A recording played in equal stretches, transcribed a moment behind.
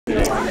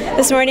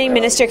This morning,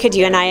 Minister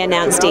Cadieux and I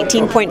announced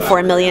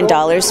 $18.4 million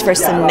for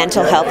some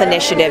mental health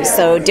initiatives,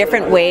 so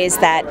different ways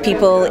that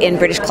people in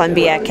British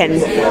Columbia can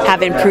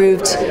have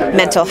improved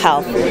mental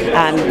health.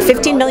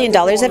 $15 million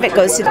of it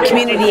goes to the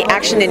community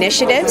action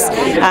initiatives,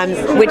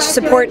 which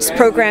supports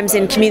programs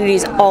in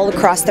communities all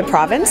across the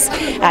province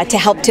to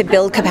help to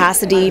build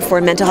capacity for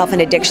mental health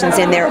and addictions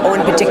in their own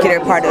particular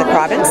part of the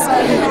province.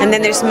 And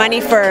then there's money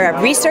for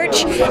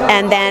research,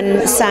 and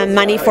then some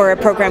money for a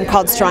program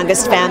called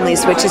Strongest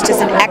Families, which is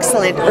just an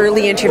excellent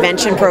early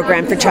intervention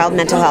program for child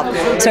mental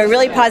health. So a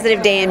really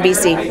positive day in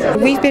BC.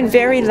 We've been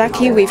very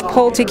lucky. We've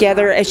pulled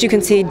together, as you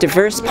can see,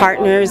 diverse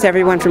partners,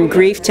 everyone from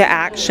Grief to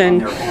Action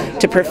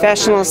to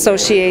professional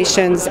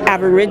associations,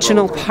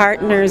 Aboriginal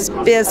partners,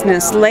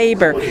 business,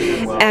 labor,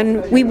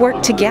 and we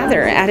work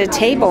together at a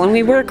table, and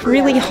we work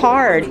really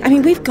hard. I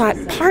mean, we've got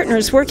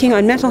partners working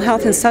on mental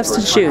health and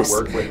substance use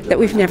that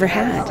we've never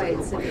had.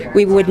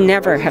 We would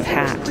never have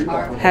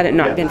had it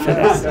not been for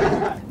this.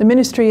 The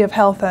Ministry of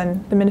Health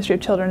and the Ministry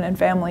of Children and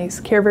Families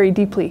care very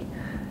deeply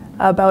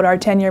about our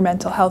 10-year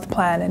mental health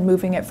plan and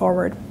moving it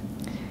forward.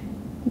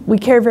 We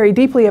care very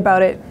deeply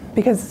about it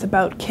because it's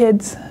about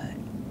kids,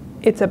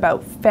 it's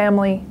about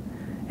family,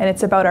 and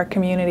it's about our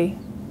community.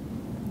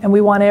 And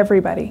we want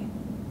everybody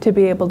to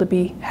be able to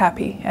be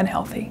happy and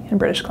healthy in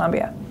British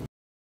Columbia.